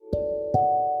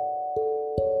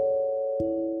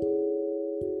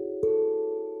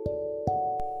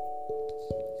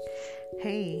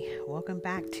Hey, welcome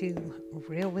back to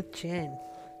Real with Jen.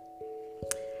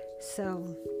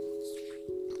 So,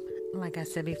 like I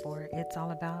said before, it's all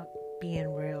about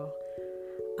being real.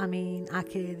 I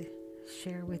could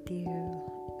share with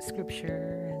you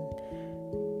scripture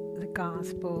and the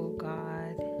gospel,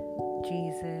 God,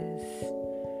 Jesus,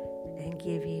 and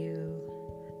give you,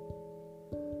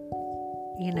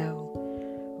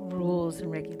 rules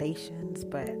and regulations,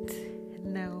 but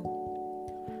no.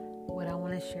 What I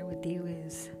want to share with you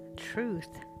is truth,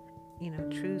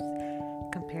 truth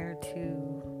compared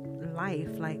to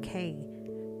life. Like, hey,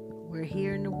 we're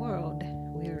here in the world,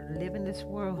 we're living this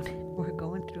world, we're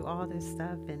going through all this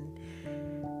stuff, and,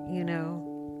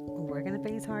 we're going to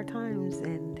face hard times,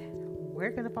 and we're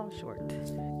going to fall short.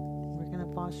 We're going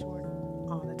to fall short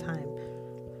all the time.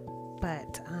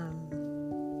 But,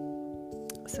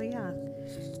 so yeah,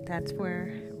 that's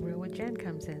where Real with Jen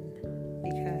comes in,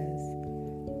 because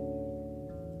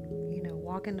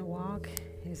walking the walk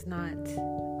is not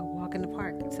a walk in the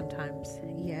park sometimes.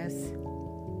 Yes.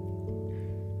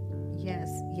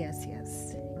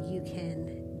 You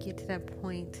can get to that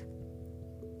point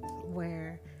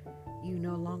where you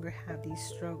no longer have these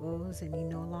struggles and you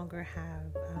no longer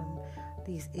have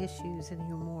these issues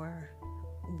anymore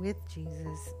with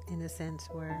Jesus, in a sense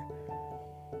where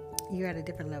you're at a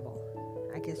different level,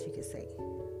 I guess you could say.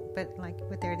 But like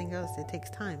with everything else, it takes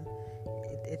time.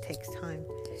 It takes time.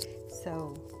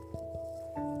 So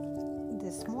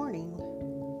this morning,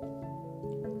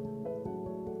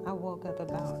 I woke up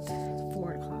about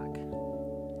 4 o'clock.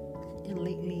 And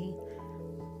lately,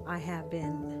 I have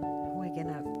been waking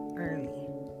up early.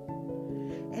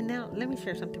 And now, let me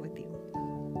share something with you.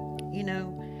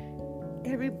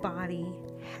 Everybody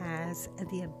has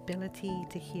the ability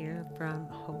to hear from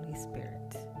Holy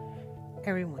Spirit.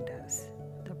 Everyone does.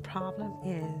 The problem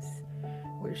is,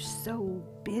 we're so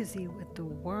busy with the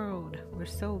world. We're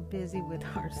so busy with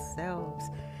ourselves.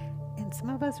 And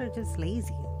some of us are just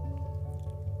lazy.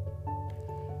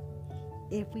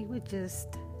 If we would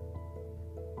just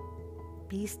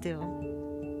be still,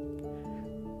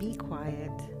 be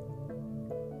quiet,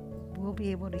 we'll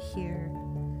be able to hear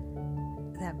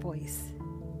that voice.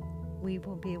 We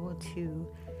will be able to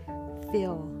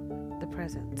feel the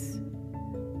presence.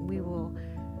 We will,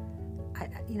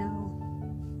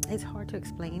 it's hard to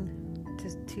explain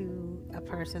to a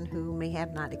person who may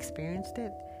have not experienced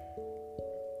it.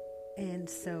 And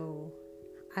so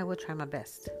I will try my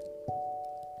best.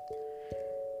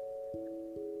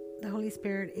 The Holy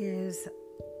Spirit is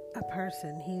a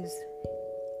person. He's,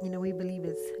 we believe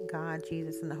it's God,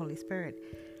 Jesus, and the Holy Spirit.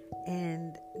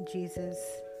 And Jesus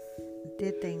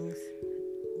did things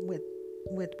with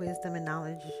wisdom and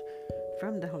knowledge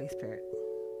from the Holy Spirit.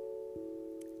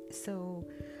 So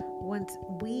once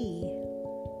we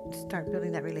start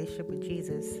building that relationship with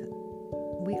Jesus,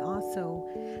 we also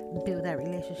build that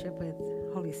relationship with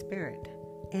Holy Spirit.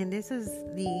 And this is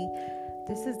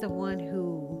the one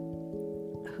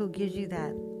who gives you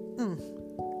that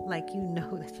like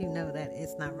that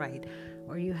it's not right,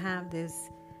 or you have this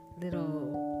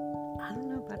little, I don't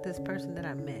know about this person that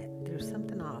I met, there's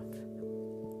something off.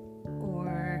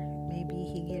 Or maybe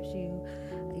he gives you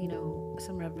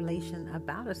some revelation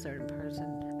about a certain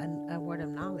person, a word of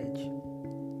knowledge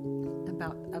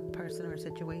about a person or a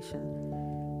situation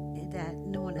that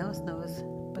no one else knows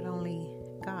but only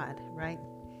God, right?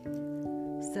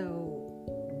 So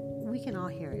we can all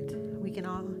hear it.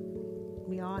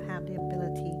 We all have the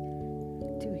ability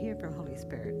to hear from Holy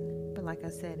Spirit. But like I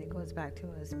said, it goes back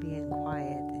to us being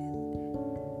quiet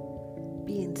and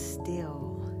being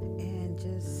still and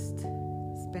just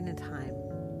spending time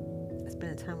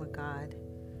with God,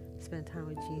 spending time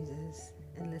with Jesus,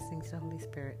 and listening to the Holy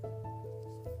Spirit.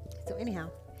 So anyhow,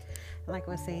 like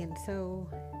I was saying, so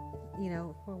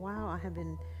for a while I've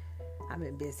been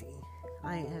busy.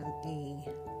 I am a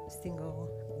single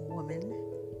woman.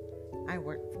 I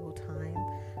work full time.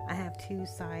 I have 2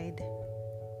 side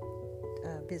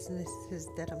businesses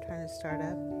that I'm trying to start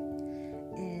up,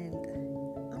 and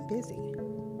I'm busy.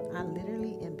 I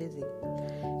literally am busy.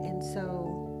 And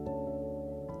so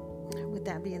with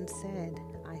that being said,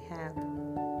 I have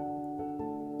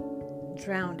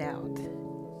drowned out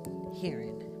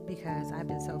hearing, because I've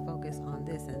been so focused on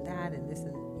this and that and this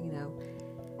and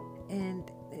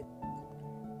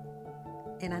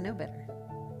and I know better.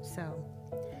 So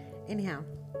anyhow,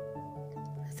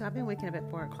 so I've been waking up at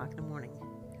 4 o'clock in the morning,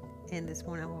 and this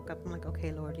morning I woke up, I'm like,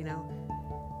 okay, Lord, I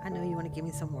know you want to give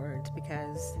me some words,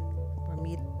 because for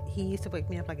me, he used to wake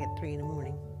me up like at 3 in the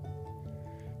morning.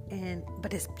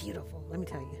 But it's beautiful. Let me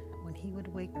tell you, when he would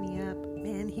wake me up,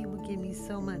 man, he would give me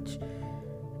so much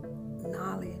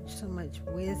knowledge, so much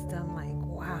wisdom. Like,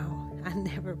 wow. I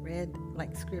never read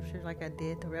like scripture like I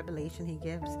did, the revelation he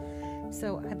gives.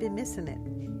 So I've been missing it.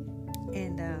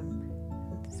 And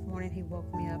this morning he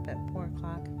woke me up at 4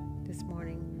 o'clock this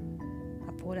morning.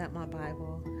 I pulled out my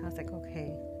Bible. I was like,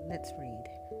 okay, let's read.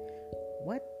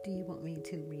 What do you want me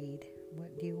to read?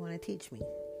 What do you want to teach me?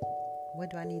 What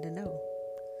do I need to know?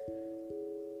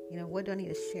 What do I need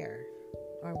to share?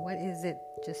 Or what is it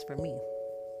just for me?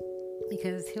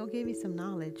 Because he'll give you some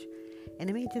knowledge, and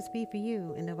it may just be for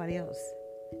you and nobody else.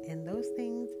 And those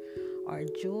things are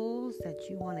jewels that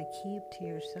you want to keep to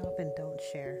yourself and don't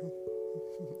share.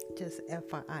 Just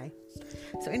FYI.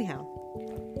 So anyhow,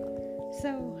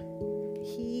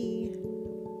 he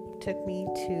took me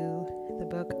to the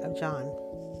book of John.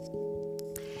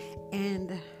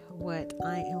 And what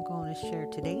I am going to share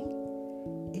today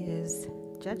is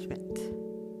judgment.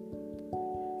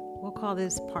 We'll call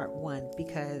this part 1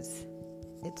 because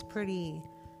it's pretty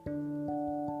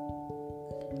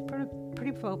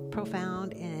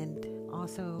profound, and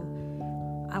also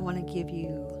I want to give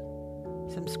you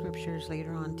some scriptures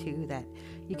later on too that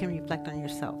you can reflect on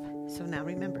yourself. So now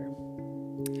remember,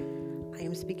 I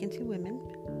am speaking to women.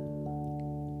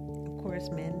 Of course,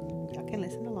 men, y'all can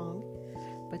listen along,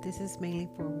 but this is mainly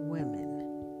for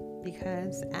women,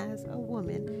 because as a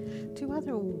woman to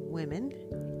other women,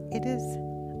 it is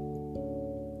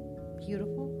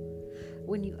beautiful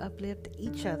when you uplift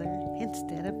each other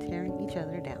instead of tearing each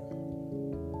other down.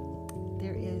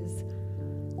 There is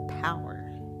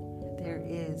power. There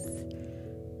is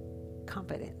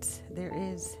confidence. There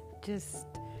is just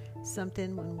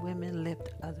something when women lift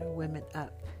other women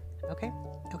up. Okay?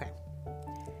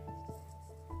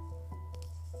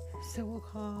 So we'll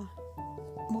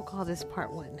call this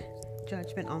part 1,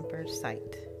 judgment on first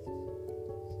sight.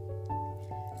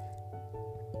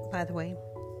 By the way,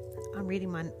 I'm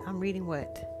reading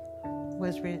what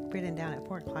was written down at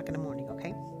 4 o'clock in the morning,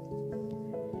 okay?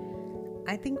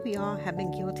 I think we all have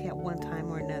been guilty at one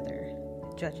time or another,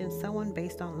 judging someone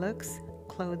based on looks,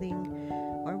 clothing,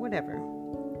 or whatever.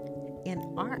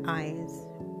 In our eyes,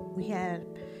 we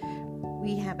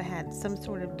have had some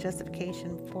sort of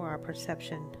justification for our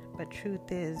perception, but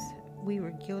truth is, we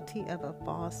were guilty of a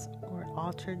false or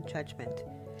altered judgment.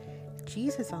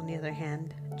 Jesus, on the other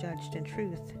hand, judged in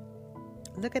truth.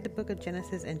 Look at the book of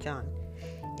Genesis and John.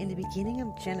 In the beginning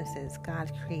of Genesis,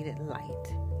 God created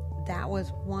light. That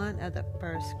was one of the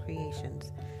first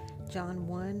creations. John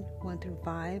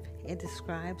 1:1-5, it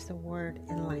describes the word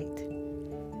in light.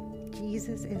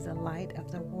 Jesus is the light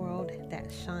of the world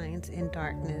that shines in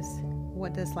darkness.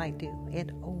 What does light do?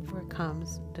 It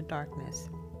overcomes the darkness.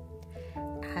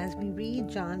 As we read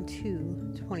John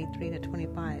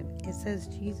 2:23-25, it says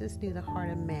Jesus knew the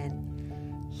heart of men.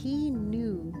 He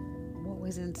knew what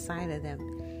was inside of them.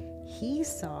 He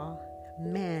saw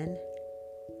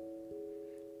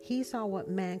what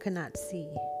man could not see.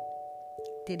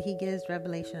 Did he get his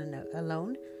revelation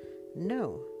alone?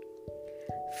 No.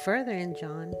 Further in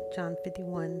John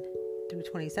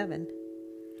 51-27,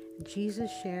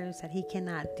 Jesus shares that he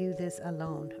cannot do this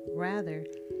alone. Rather,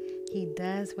 he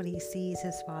does what he sees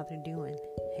his Father doing.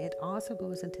 It also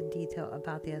goes into detail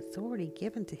about the authority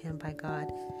given to him by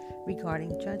God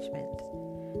regarding judgment.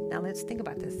 Now let's think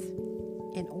about this.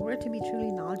 In order to be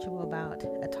truly knowledgeable about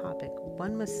a topic,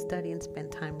 one must study and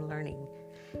spend time learning.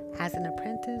 As an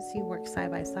apprentice, you work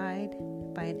side by side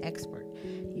by an expert.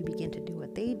 You begin to do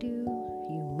what they do.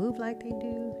 You move like they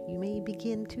do. You may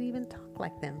begin to even talk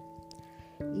like them.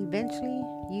 Eventually,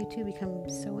 you two become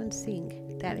so in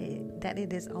sync that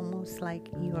it is almost like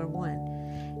you are one.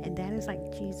 And that is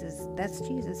like Jesus. That's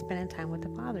Jesus spending time with the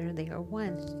Father. They are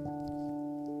one.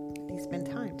 They spend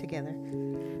time together.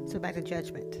 So back to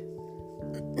judgment.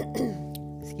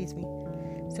 Excuse me.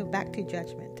 So back to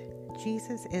judgment.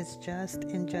 Jesus is just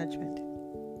in judgment.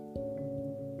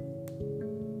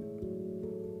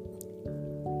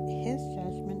 His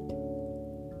judgment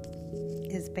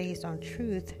is based on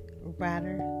truth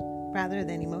rather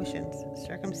than emotions,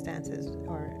 circumstances,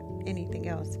 or anything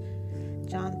else.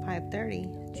 John 5:30,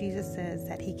 Jesus says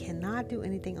that he cannot do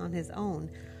anything on his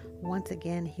own. Once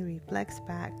again, he reflects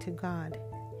back to God.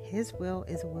 His will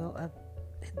is the will of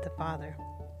the Father.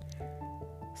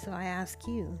 So I ask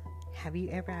you, have you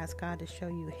ever asked God to show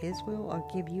you his will or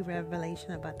give you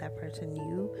revelation about that person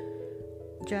you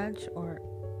judge or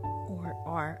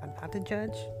are about to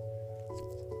judge?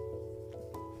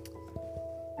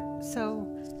 So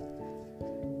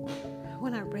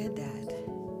when I read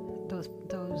those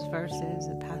verses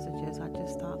and passages, I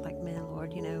just thought like, man,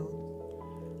 Lord,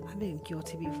 I've been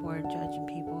guilty before judging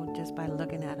people just by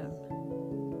looking at them.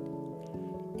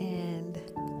 And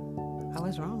I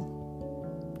was wrong.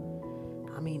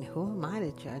 mean, who am I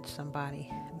to judge somebody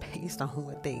based on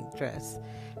what they dress,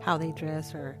 how they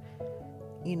dress, or,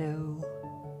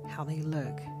 how they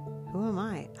look? Who am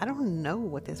I? I don't know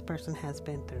what this person has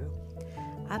been through.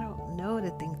 I don't know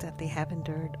the things that they have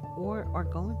endured or are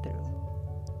going through.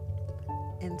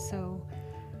 And so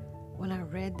when I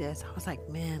read this, I was like,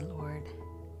 man, Lord,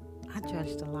 I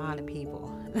judged a lot of people.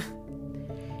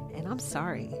 And I'm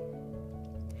sorry.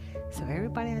 So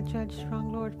everybody I judged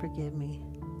wrong, Lord, forgive me.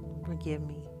 Forgive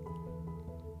me.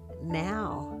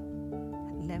 Now,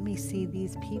 let me see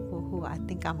these people who I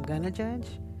think I'm going to judge.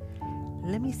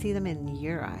 Let me see them in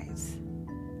your eyes.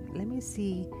 Let me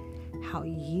see how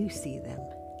you see them.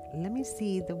 Let me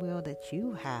see the will that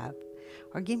you have.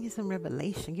 Or give me some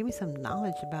revelation. Give me some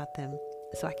knowledge about them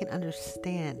so I can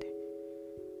understand.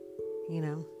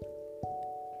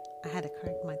 I had to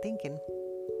correct my thinking.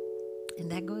 And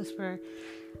that goes for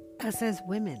us as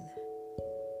women.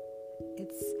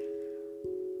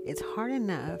 It's hard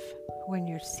enough when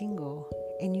you're single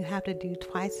and you have to do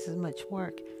twice as much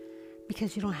work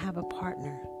because you don't have a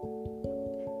partner.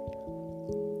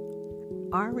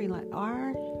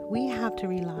 We have to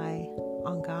rely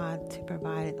on God to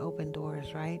provide and open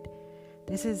doors, right?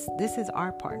 This is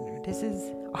our partner. This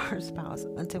is our spouse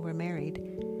until we're married.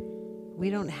 We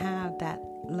don't have that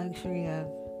luxury of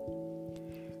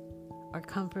or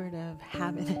comfort of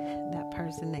having that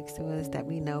person next to us that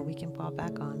we know we can fall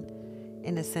back on,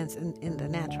 in a sense, in the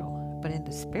natural. But in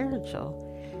the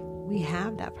spiritual, we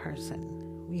have that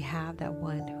person. We have that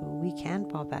one who we can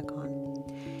fall back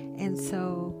on. And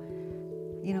so,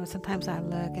 sometimes I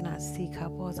look and I see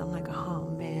couples, I'm like, oh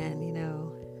man,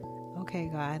 okay,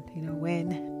 God, when?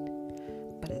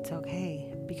 But it's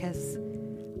okay, because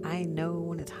I know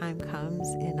when the time comes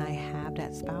and I have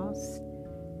that spouse,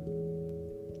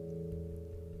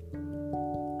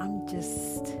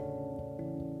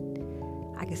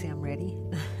 I can say I'm ready.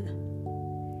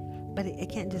 But it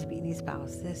can't just be any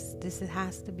spouse. This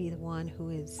has to be the one who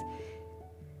is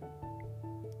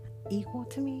equal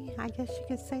to me, I guess you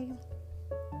could say,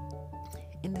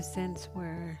 in the sense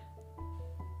where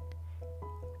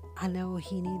I know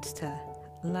he needs to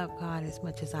love God as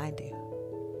much as I do.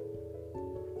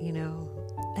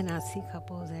 And I see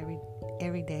couples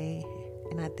every day,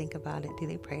 and I think about it. Do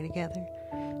they pray together?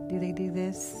 Do they do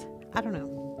this? I don't know.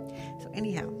 So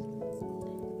anyhow,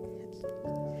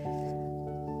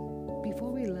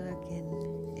 before we look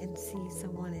and see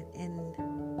someone and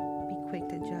be quick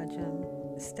to judge them,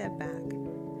 step back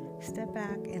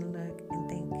and look and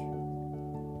think,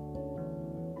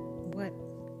 what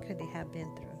could they have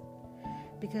been through?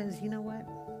 Because you know what?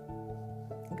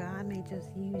 God may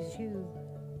just use you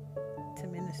to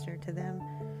minister to them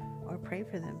or pray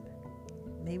for them.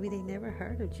 Maybe they never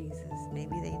heard of Jesus.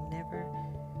 Maybe they never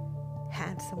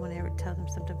had someone ever tell them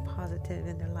something positive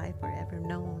in their life or ever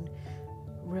known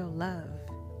real love,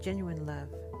 genuine love.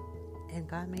 And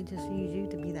God may just use you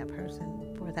to be that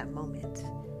person for that moment.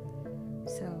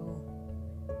 So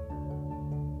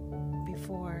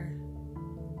before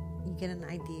you get an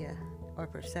idea or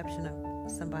perception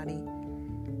of somebody,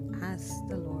 ask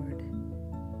the Lord,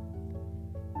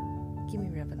 give me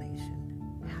revelation.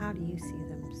 How do you see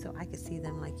them so I can see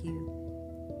them like you?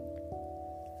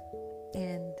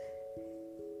 And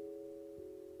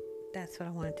that's what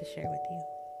I wanted to share with you.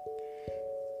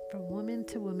 From woman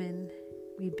to woman,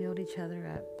 we build each other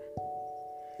up.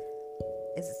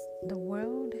 The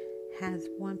world has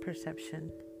one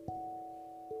perception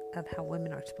of how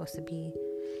women are supposed to be,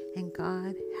 and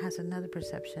God has another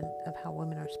perception of how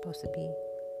women are supposed to be.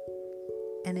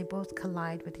 And they both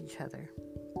collide with each other.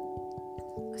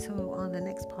 So on the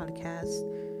next podcast,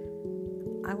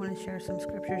 I want to share some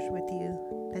scriptures with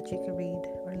you that you can read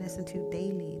or listen to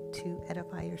daily to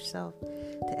edify yourself,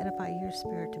 to edify your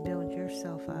spirit, to build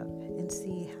yourself up and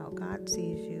see how God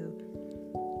sees you,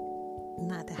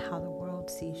 not how the world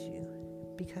sees you,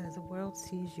 because the world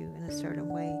sees you in a certain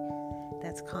way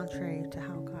that's contrary to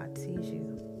how God sees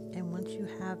you. And once you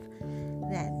have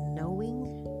that knowing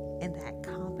and that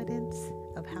confidence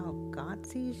of how God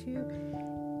sees you,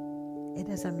 it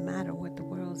doesn't matter what the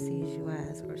world sees you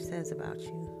as or says about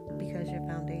you, because your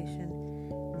foundation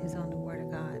is on the Word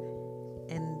of God.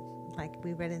 And like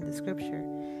we read in the scripture,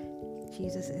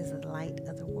 Jesus is the light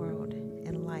of the world,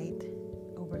 and light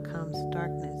overcomes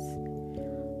darkness.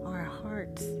 Our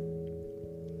hearts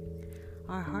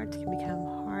can become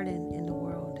hardened in the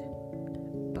world,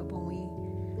 but when we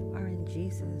are in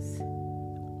Jesus,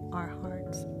 our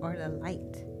hearts are the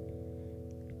light.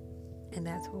 And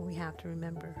that's what we have to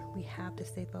remember. We have to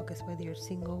stay focused, whether you're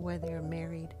single, whether you're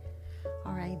married.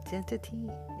 Our identity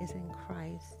is in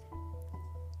Christ.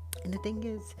 And the thing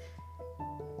is,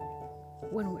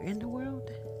 when we're in the world,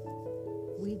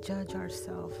 we judge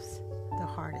ourselves the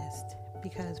hardest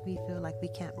because we feel like we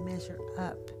can't measure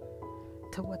up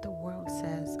to what the world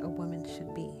says a woman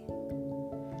should be.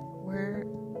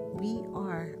 We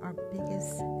are our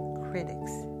biggest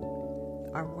critics,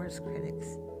 our worst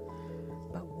critics.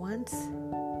 But once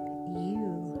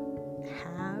you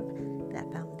have that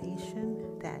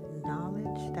foundation, that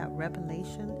knowledge, that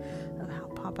revelation of how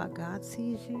Papa God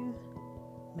sees you,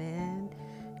 man,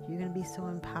 you're going to be so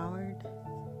empowered.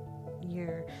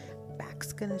 Your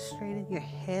back's going to straighten, your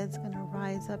head's going to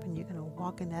rise up, and you're going to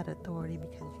walk in that authority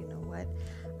because you know what?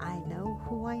 I know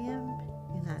who I am,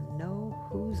 and I know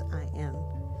whose I am.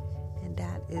 And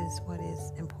that is what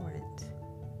is important.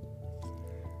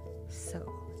 So,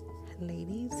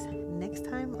 ladies, next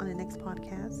time on the next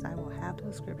podcast, I will have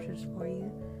those scriptures for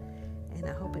you. And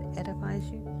I hope it edifies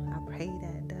you. I pray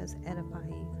that it does edify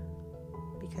you.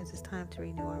 Because it's time to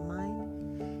renew our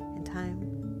mind. And time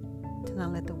to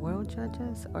not let the world judge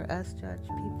us or us judge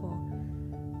people.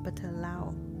 But to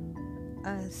allow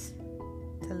us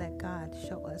to let God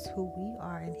show us who we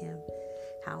are in Him.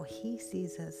 How He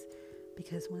sees us.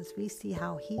 Because once we see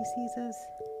how He sees us,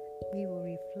 we will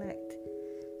reflect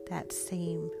that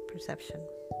same perception.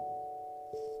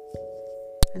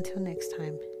 Until next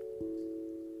time.